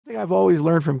I've always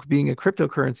learned from being a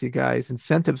cryptocurrency guy is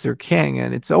incentives are king,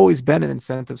 and it's always been an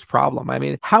incentives problem. I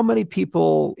mean, how many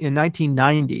people in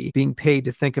 1990 being paid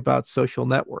to think about social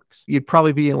networks? You'd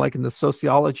probably be in the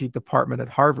sociology department at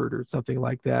Harvard or something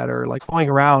like that, or like going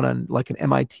around on like an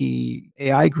MIT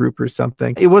AI group or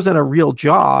something. It wasn't a real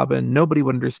job, and nobody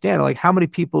would understand. Like, how many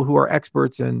people who are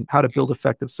experts in how to build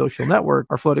effective social network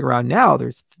are floating around now?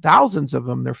 There's thousands of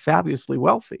them. They're fabulously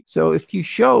wealthy. So if you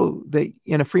show that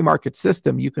in a free market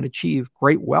system, you can achieve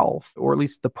great wealth, or at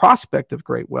least the prospect of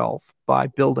great wealth, by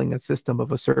building a system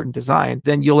of a certain design,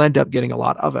 then you'll end up getting a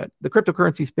lot of it. The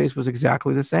cryptocurrency space was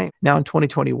exactly the same. Now in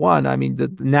 2021, I mean,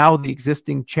 now the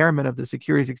existing chairman of the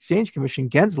Securities Exchange Commission,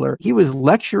 Gensler, he was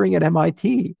lecturing at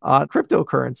MIT on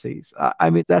cryptocurrencies. I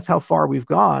mean, that's how far we've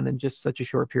gone in just such a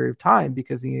short period of time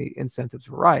because the incentives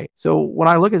were right. So when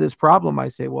I look at this problem, I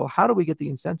say, well, how do we get the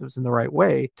incentives in the right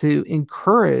way to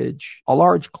encourage a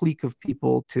large clique of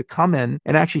people to come in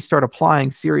and actually start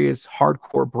applying serious,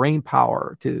 hardcore brain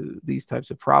power to these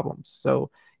types of problems? So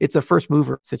it's a first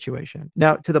mover situation.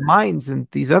 Now, to the minds and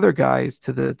these other guys,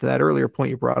 to that earlier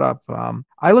point you brought up,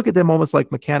 I look at them almost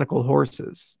like mechanical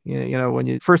horses. When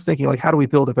you're first thinking like, how do we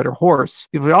build a better horse?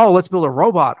 People say, oh, let's build a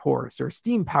robot horse or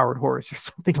steam powered horse or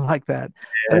something like that.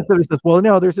 Yeah. And so there's this, well,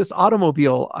 no, there's this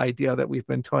automobile idea that we've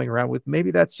been toying around with.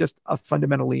 Maybe that's just a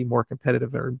fundamentally more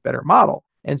competitive or better model.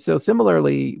 And so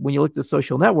similarly, when you look at the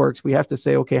social networks, we have to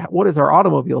say, okay, what is our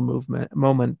automobile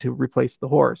moment to replace the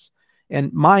horse?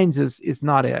 And Minds is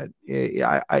not it.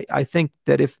 I think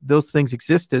that if those things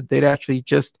existed, they'd actually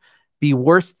just be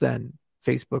worse than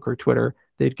Facebook or Twitter.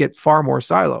 They'd get far more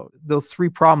siloed. Those three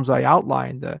problems I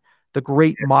outlined, the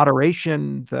great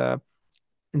moderation, the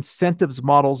incentives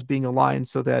models being aligned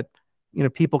so that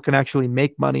people can actually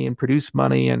make money and produce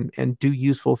money and do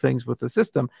useful things with the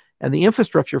system, and the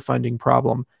infrastructure funding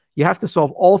problem, you have to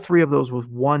solve all three of those with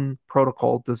one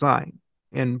protocol design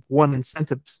and one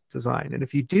incentives design. And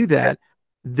if you do that,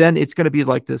 then it's going to be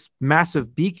like this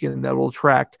massive beacon that will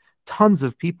attract tons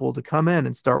of people to come in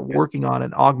and start working on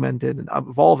it, augment it, and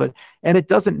evolve it. And it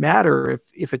doesn't matter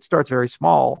if it starts very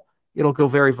small, it'll go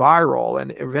very viral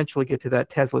and eventually get to that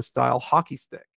Tesla style hockey stick.